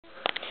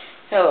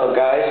Hello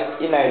guys,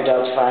 United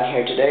Dogs fan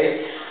here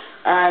today,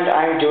 and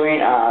I'm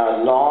doing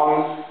a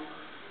long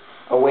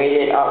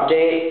awaited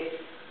update.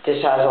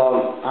 This has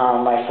all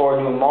my 4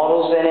 new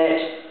models in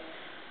it,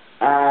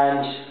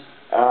 and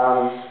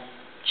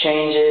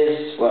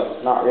changes, well,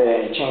 not really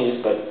any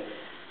changes, but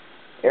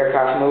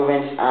aircraft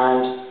movements,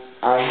 and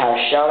I have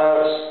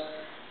shoutouts,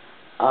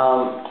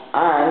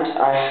 and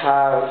I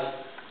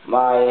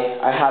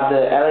have the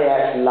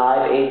LAX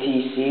live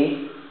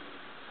ATC,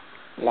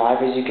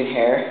 live as you can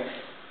hear.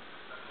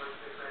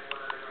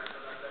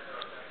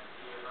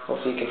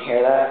 Hopefully you can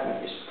hear that.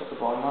 Let me just put the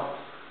volume up.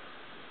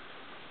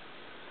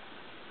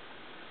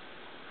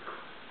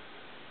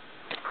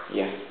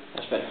 Yeah,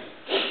 that's better.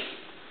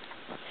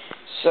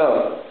 So,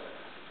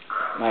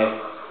 my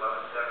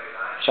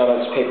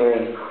shoutouts paper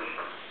and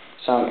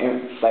some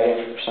flight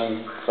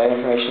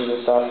information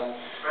and stuff.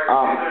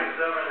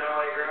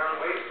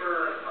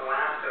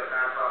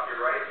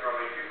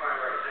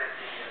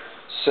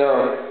 So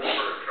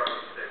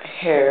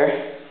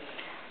here.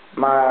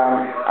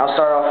 I'll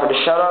start off with the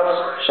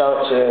shoutouts. Shout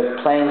out to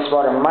Plane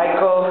Spotter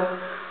Michael,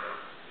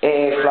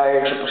 AA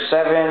Flyer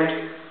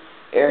 777,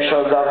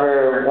 Airshow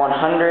Lover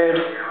 100,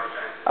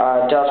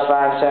 Delta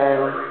Fan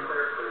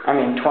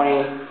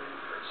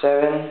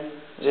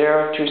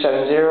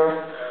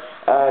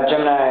 270,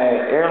 Gemini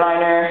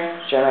Airliner,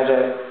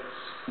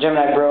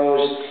 Gemini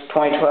Bros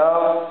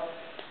 2012,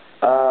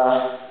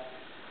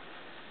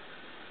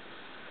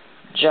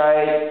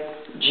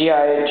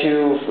 GI2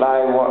 Fly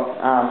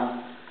 1.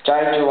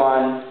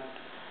 GI21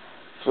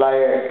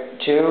 Flyer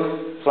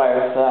 2 Flyer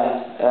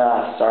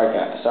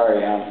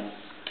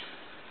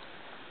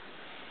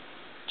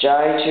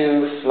GI2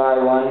 Fly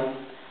 1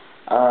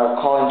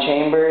 Colin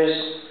Chambers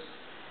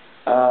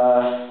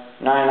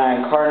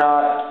 99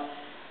 Carnot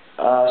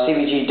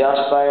CBG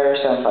Dust Flyer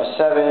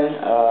 757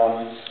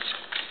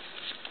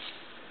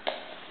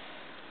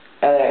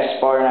 LAX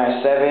Spotter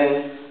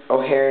 97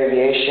 O'Hare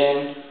Aviation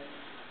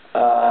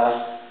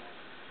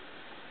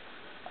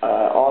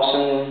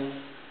Awesome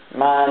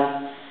Man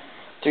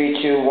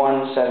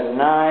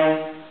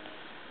 32179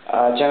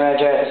 Gemini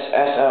Jets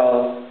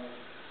SLC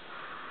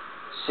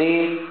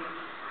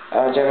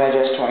Gemini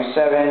Jets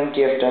 27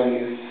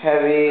 DFW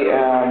Heavy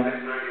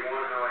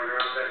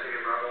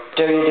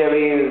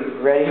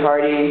WW Ready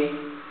Hardy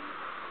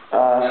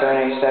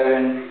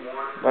 787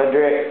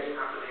 Budrick,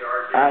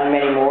 and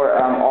many more.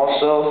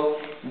 Also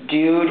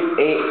Dude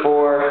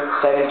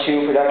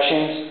 8472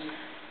 Productions,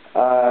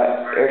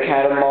 Air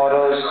Canada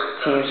Models,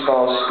 Team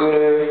Skull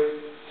Scooter,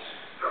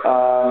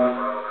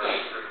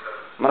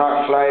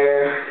 Monarch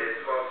Flyer,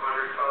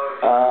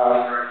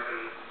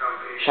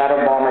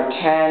 Shadow Bomber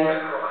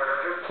 10,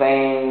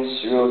 Planes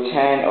Rule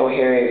 10,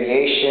 O'Hare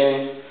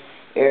Aviation,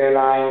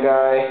 Airline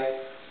Guy,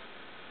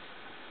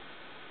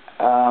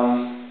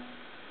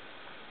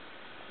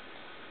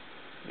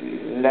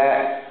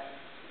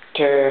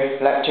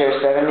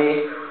 Lecter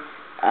 70,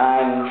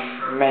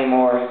 and many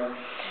more.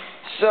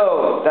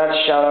 So that's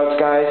shoutouts,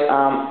 guys.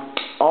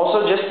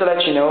 Also, just to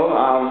let you know,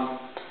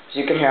 as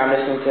you can hear, I'm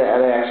listening to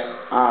LAX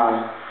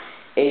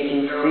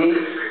ATC,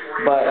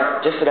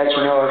 but just to let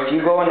you know, if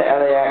you go on the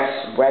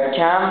LAX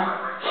webcam,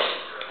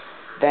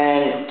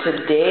 then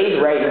today,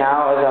 right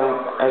now,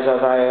 as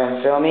I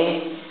am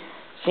filming,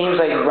 seems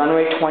like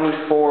runway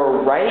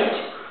 24 right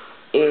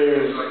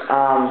is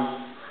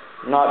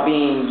not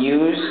being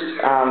used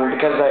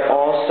because like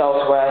all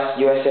Southwest,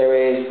 US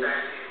Airways,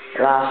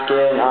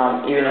 Alaskan,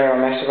 even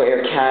Aeromexico,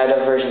 Air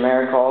Canada, Virgin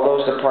America, all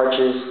those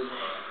departures,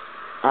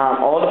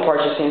 all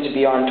departures seem to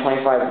be on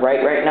 25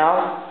 right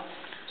now,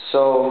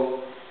 so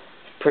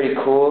pretty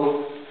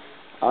cool.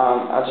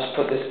 I'll just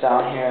put this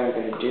down here. I'm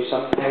going to do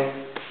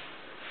something.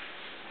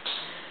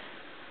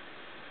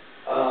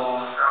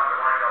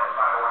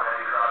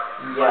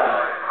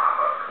 Yeah.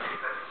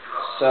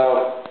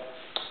 So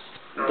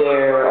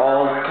they're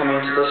all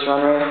coming to this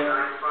runway.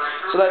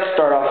 So let's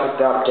start off with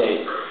the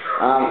update.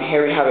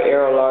 Here we have an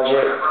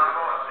Aerologic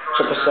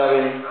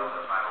 777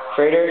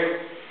 freighter.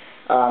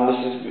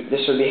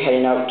 This will be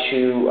heading out to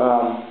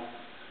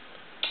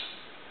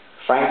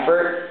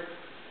Frankfurt.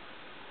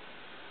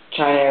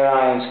 China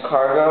Airlines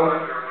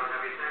Cargo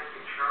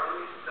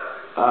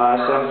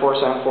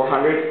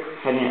 747-400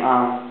 heading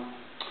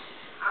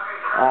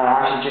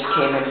actually just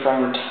came in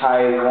from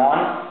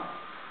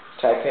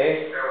Taipei.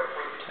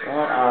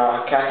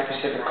 Cathay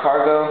Pacific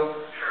Cargo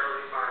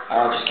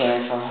just came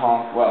in from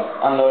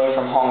unloading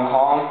from Hong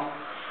Kong,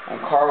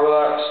 and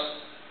Cargolux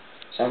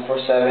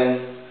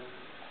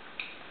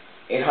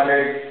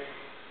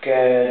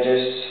 747-800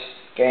 just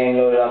getting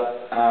loaded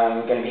up.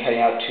 I'm going to be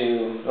heading out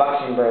to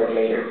Luxembourg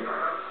later.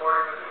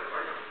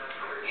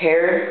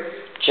 Here,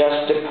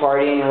 just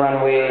departing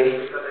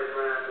runway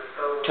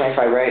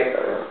 25 right.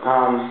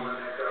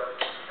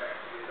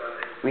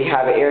 We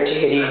have Air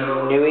Tahiti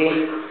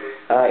Nui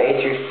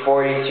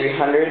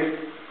A340-300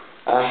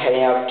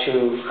 heading out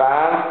to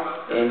Fa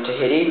in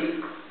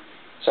Tahiti.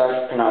 Sorry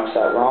if I pronounced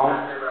that wrong.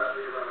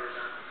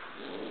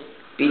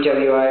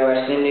 BWI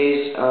West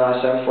Indies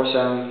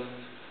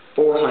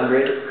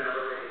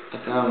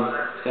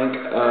 747-400 think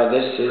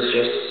this is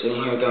just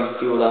sitting here getting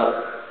fueled up.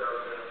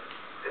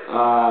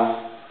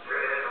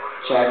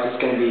 Check, it's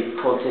going to be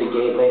pulled to the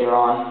gate later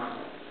on.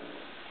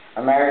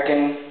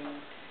 American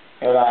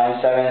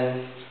Airlines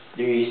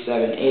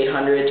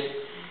 737-800.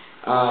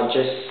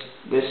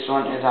 This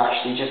one is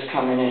actually just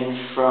coming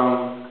in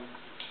from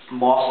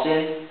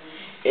Boston.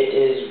 It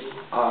is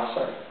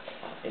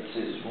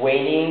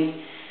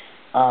waiting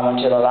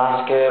until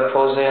Alaska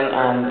pulls in,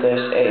 and this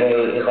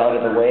AA is out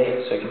of the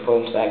way, so I can pull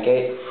into that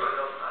gate.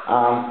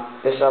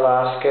 This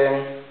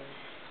Alaskan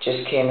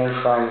just came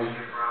in from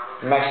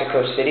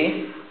Mexico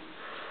City,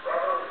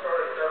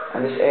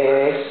 and this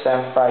AA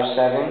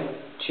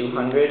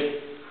 757-200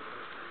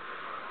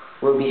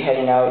 will be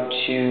heading out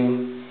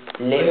to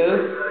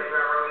Lehu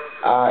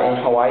in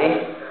Hawaii.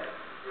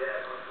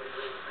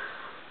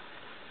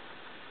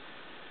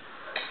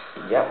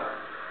 Yep.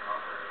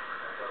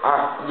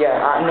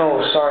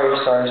 No, sorry,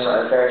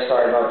 very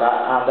sorry about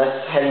that.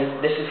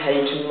 This is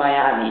heading to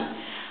Miami.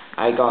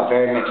 I got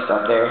very mixed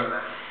up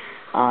there.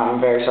 I'm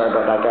very sorry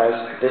about that, guys.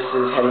 This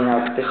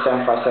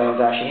 757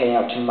 is actually heading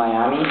out to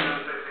Miami.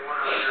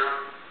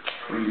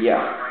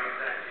 Yeah.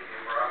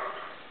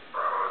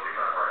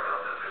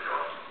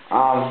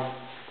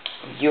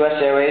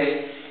 U.S.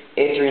 Airways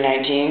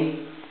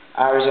A319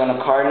 Arizona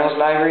Cardinals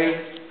livery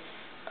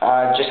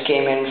just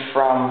came in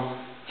from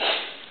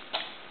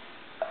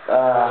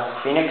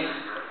Phoenix,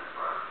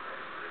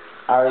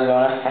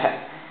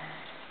 Arizona.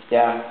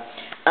 Yeah.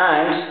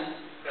 And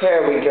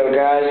here we go,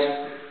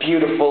 guys.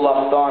 Beautiful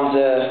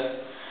Lufthansa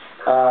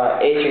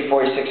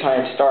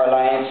A340-600 Star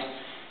Alliance.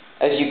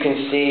 As you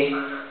can see,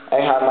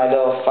 I have my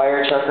little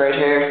fire truck right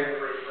here,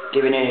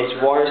 giving it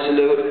its water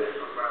salute.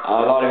 A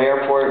lot of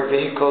airport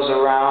vehicles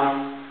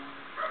around,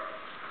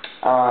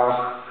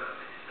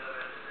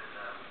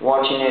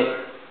 watching it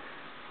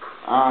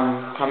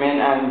come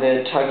in, and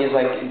the tug is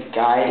like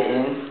guide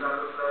in.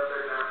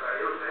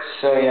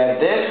 So yeah,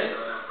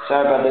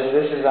 sorry about this.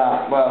 This is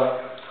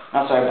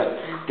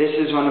this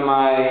is one of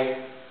my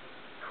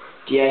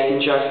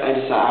de-icing trucks. I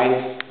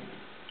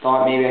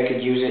thought maybe I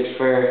could use it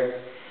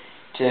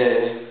to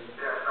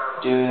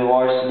do the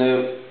water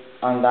salute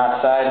on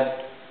that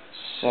side.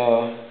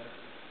 So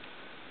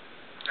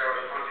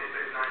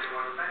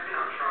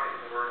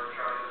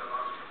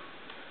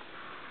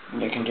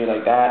you can do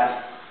like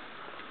that.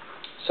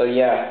 So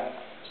yeah,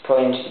 it's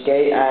pulling into the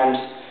gate, and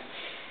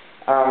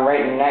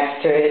right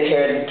next to it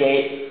here at the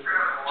gate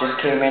just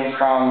came in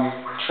from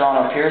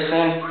Toronto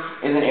Pearson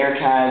is an Air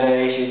Canada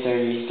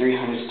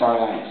A330-300 Star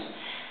Alliance.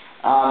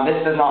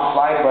 This does not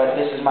fly, but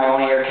this is my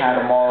only Air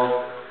Canada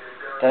model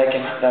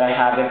that I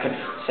have that could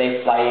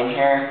say fly in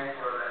here.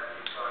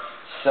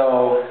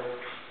 So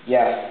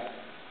yeah,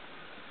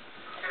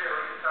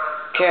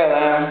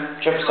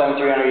 KLM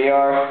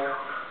 777-300ER.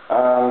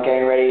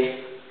 Getting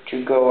ready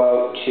to go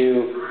out to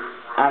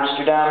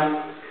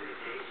Amsterdam.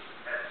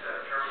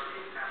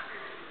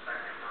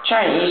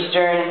 China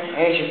Eastern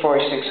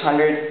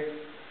A340-600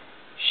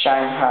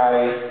 Shanghai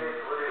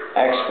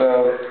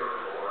Expo.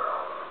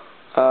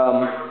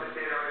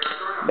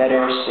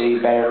 Better City,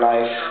 Better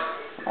Life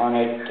on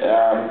it.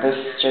 This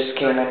just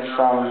came in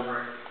from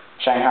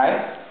Shanghai.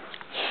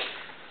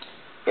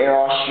 Air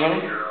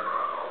Austrian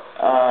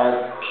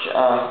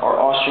or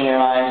Austrian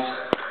Airlines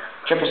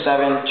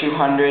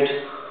 777-200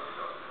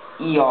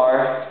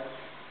 ER.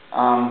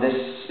 This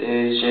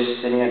is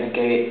just sitting at the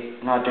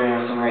gate, not doing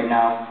anything right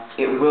now.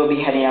 It will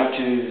be heading out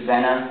to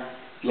Vienna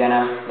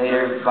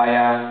later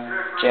via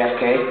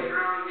JFK.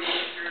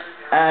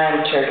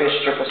 And Turkish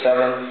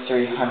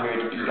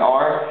 777-300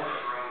 ER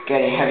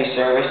getting heavy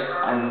service,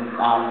 and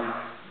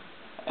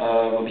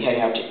we'll be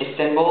heading out to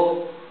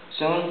Istanbul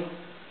soon.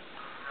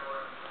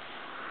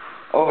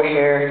 Over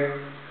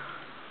here,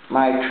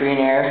 my Korean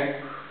Air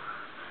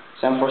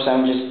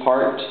 747 just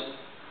parked.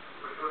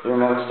 The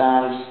remote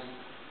stands.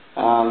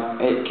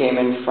 It came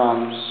in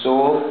from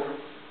Seoul.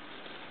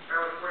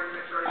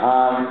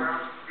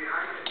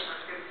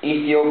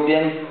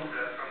 Ethiopian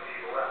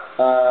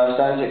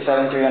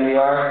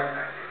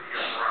 767-300ER.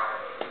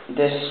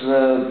 This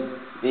will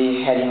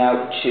be heading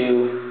out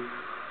to.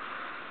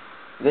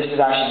 This is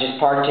actually just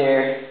parked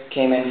here.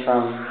 Came in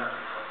from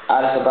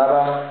Addis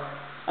Ababa,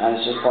 and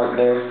it's just parked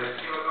there.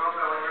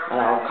 And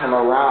I'll come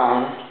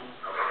around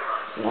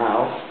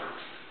now.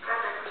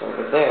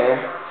 Over there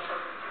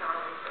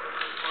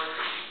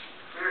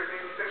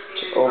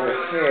to over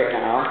here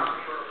now,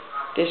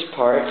 this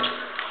part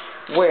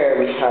where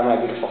we have my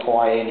beautiful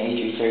Hawaiian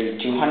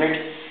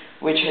A330-200,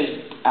 which has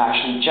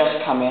actually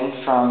just come in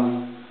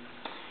from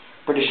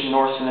British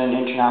Northland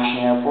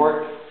International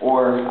Airport,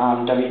 or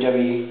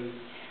WW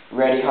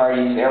Reddy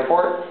Hardy's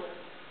Airport.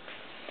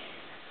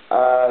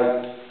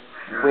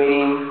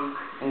 Waiting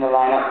in the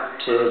lineup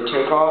to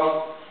take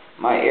off,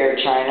 my Air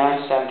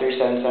China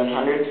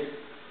 737-700.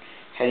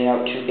 Heading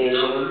out to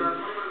Beijing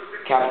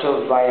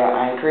capital via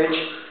Anchorage.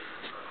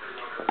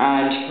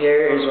 And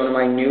here is one of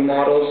my new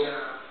models,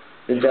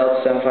 the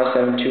Delta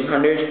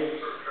 757-200.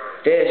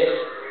 This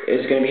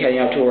is going to be heading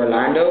out to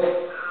Orlando.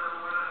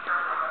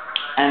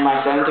 And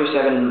my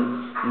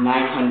 737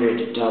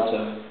 900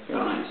 Delta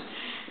Airlines.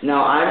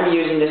 Now I'm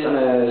using this on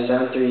a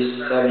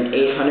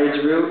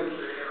 737-800s route,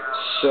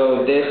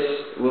 so this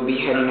will be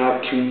heading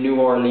out to New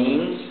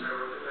Orleans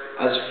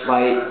as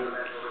flight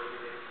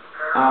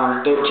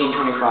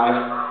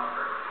 1325.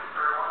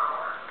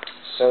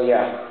 So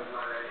yeah,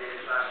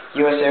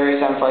 US Airways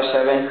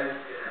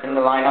 757 in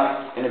the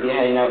lineup, going to be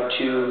heading out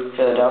to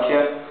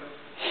Philadelphia.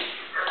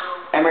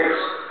 Emirates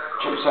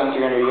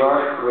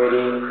 777-300ER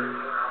waiting,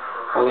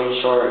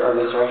 holding short of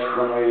the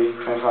runway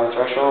 25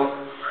 threshold.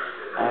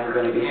 I'm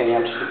going to be heading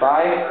out to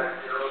Dubai.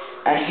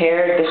 And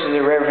here, this is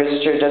a rare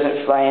visitor,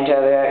 doesn't fly into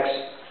LAX.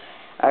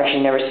 I've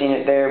actually never seen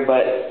it there,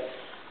 but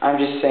I'm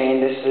just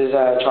saying this is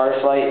a charter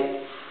flight,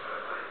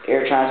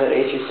 Air Transat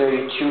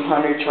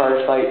A330-200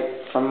 charter flight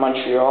from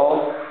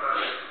Montreal.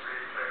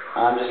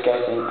 I'm just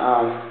guessing.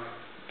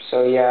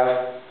 So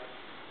yeah,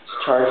 it's a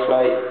charter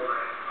flight.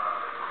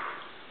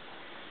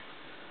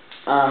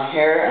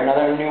 Here,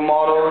 another new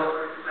model,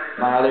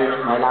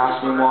 my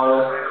last new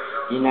model,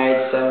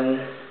 United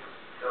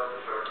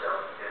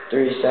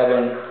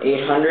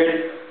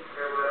 737-800,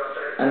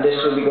 and this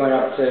will be going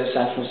up to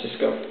San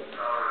Francisco.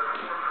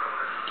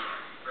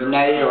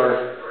 United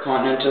or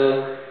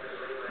Continental,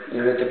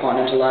 with the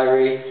Continental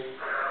livery,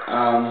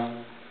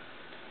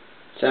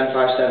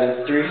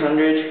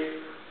 757-300.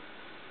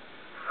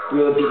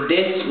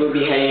 This will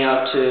be heading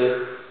out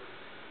to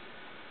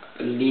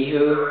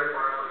Lihu.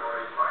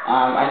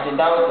 I think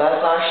that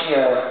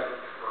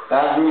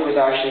route was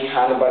actually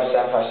handled by the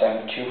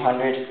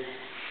 757-200.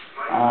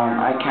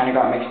 I kind of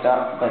got mixed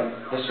up, but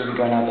this will be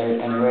going out there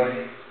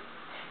anyway.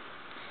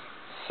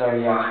 So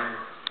yeah,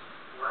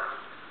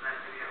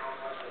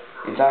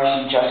 it's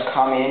actually just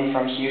come in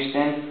from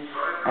Houston,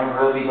 and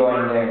we'll be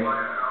going there.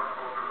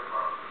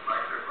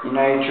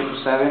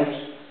 United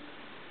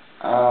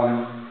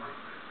 777.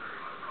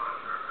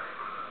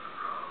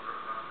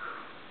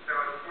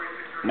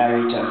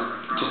 Narita.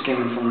 Just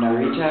came in from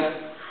Narita.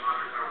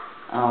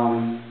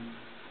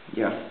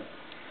 Yeah.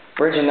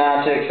 Virgin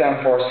Atlantic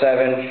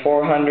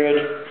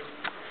 747-400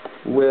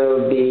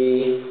 will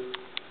be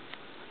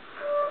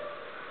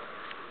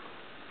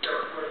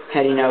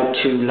heading out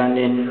to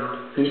London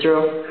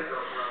Heathrow,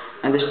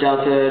 and this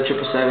Delta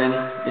 777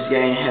 is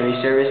getting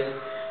heavy service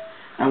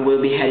and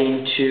will be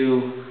heading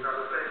to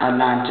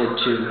Atlanta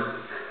too.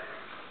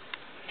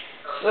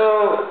 So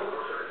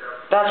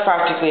that's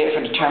practically it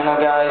for the terminal,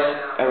 guys.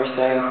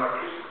 Everything,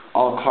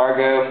 all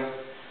cargo,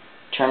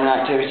 terminal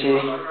activity.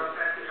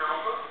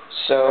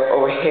 So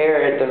over here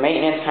at the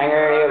maintenance hangar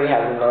area, we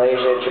have the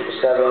Malaysia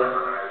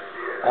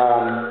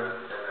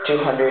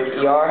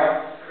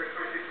 777-200ER.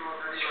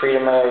 It's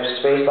Freedom of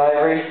Space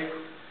livery,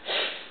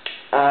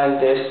 and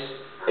this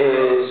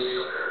is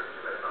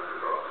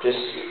just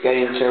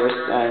getting service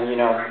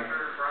and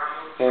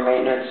air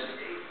maintenance.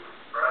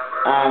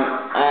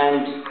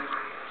 And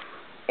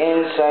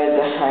inside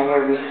the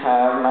hangar we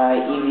have my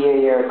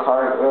EVA Air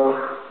cargo,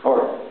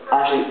 or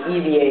actually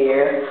EVA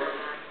Air.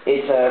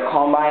 It's a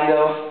combine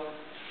though.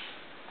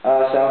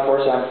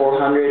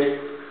 747-400,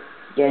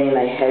 getting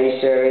like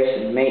heavy service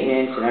and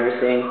maintenance and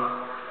everything.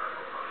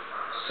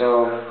 So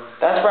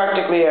that's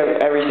practically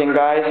everything,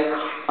 guys.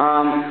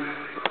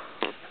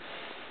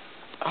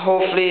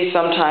 Hopefully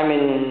sometime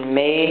in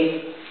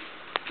May,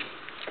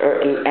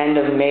 or end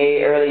of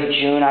May, early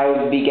June, I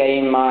will be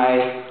getting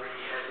my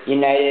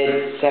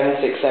United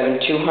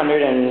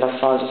 767-200 and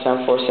Lufthansa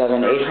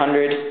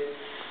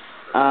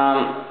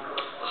 747-800.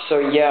 So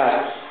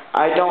yeah,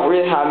 I don't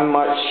really have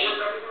much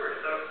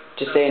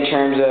to say in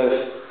terms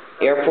of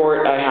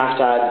airport. I have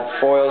to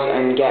add foils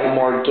and get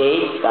more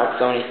gates. That's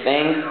the only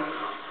thing.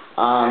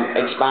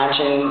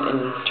 Expansion,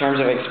 in terms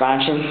of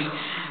expansions,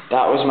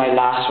 that was my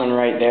last one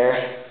right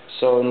there.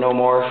 So no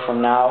more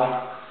from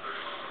now.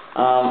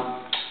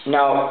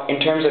 Now, in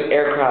terms of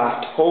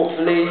aircraft,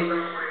 hopefully,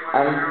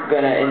 I'm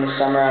gonna, in the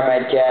summer, I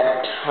might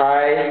get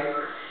Thai,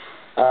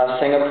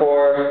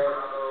 Singapore,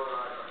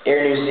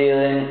 Air New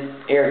Zealand,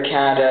 Air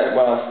Canada,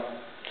 well,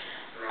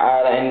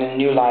 in the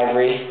new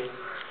livery.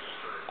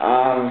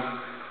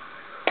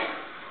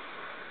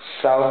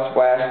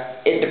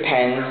 Southwest, it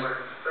depends,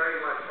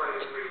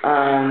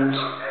 and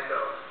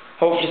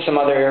hopefully some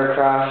other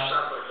aircraft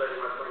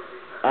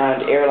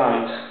and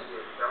airlines.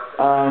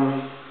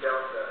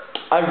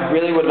 I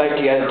really would like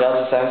to get a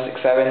Delta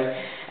 767,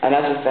 and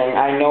that's the thing.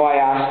 I know I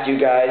asked you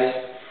guys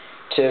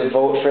to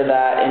vote for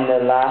that in the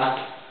last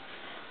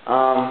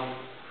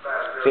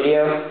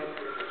video,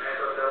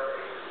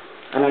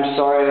 and I'm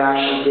sorry I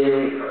actually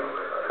didn't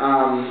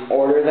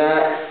order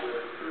that.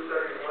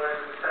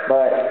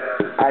 But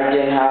I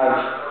didn't have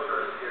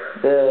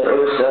it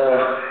was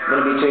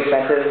going to be too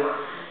expensive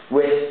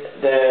with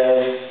the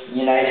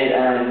United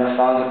and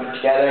Lufthansa put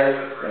together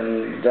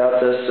and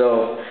Delta,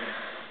 so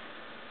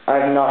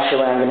I'm not sure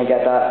when I'm going to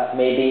get that.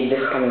 Maybe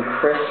this coming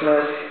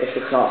Christmas if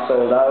it's not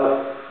sold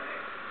out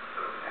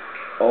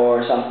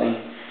or something.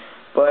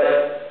 But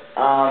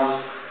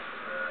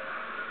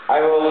I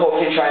will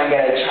hopefully try and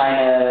get a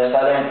China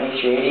Southern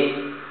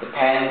A380.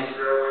 Depends.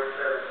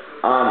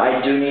 I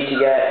do need to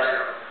get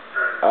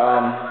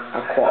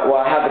well,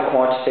 I have the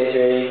quantities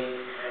ready.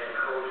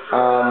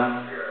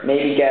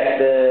 Maybe get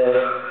the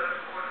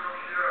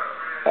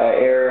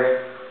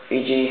Air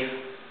Fiji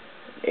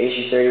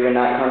AC30 when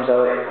that comes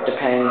out.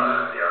 Depends.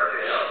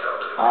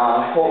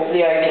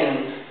 Hopefully I can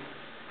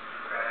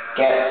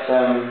get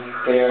some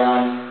good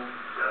airlines.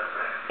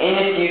 In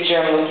the future,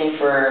 I'm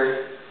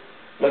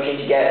looking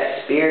to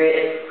get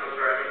Spirit,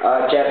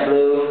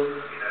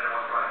 JetBlue,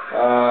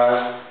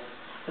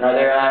 another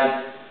airline.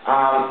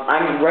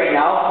 I'm right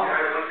now.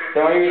 The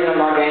only reason I'm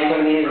not getting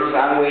some of these is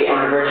I'm waiting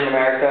on Virgin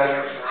America,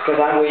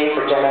 because I'm waiting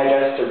for Gemini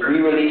Just to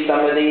re-release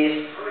some of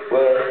these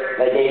with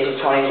like the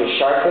AC20s with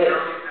Sharklet.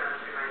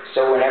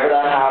 So whenever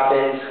that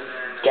happens,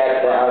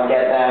 I'll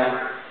get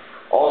them.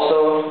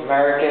 Also,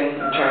 American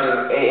in terms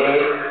of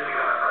AA,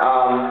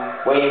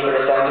 waiting for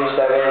the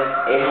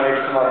 737-800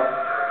 to come up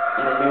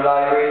in the new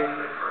library.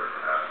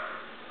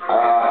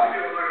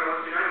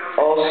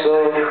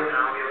 Also,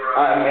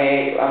 I'm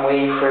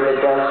waiting for the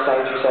Delta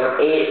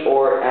 737-8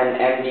 or an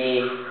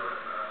MD-88.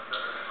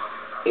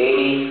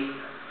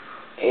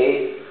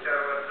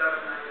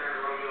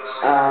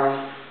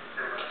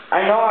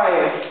 I know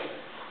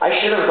I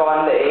should have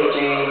gotten the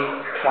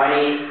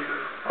AJ20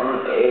 and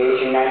the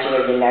AJ19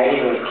 of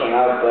United when it came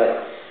out, but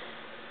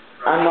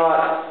I'm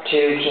not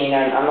too keen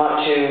on. I'm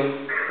not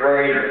too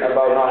worried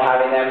about not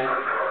having them.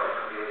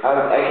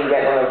 I can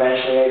get them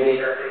eventually,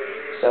 maybe.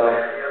 So,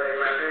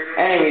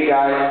 anyway,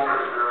 guys,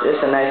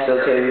 just a nice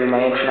little review of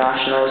my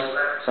internationals.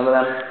 Some of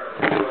them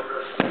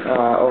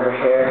over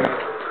here,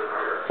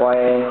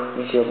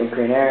 Hawaiian, Ethiopian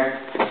Green Air.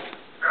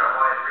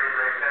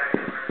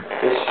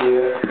 This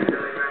view,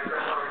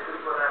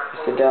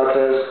 it's the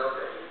Deltas.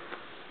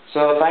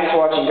 So thanks for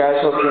watching,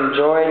 guys. Hope you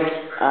enjoyed,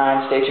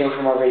 and stay tuned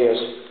for more videos.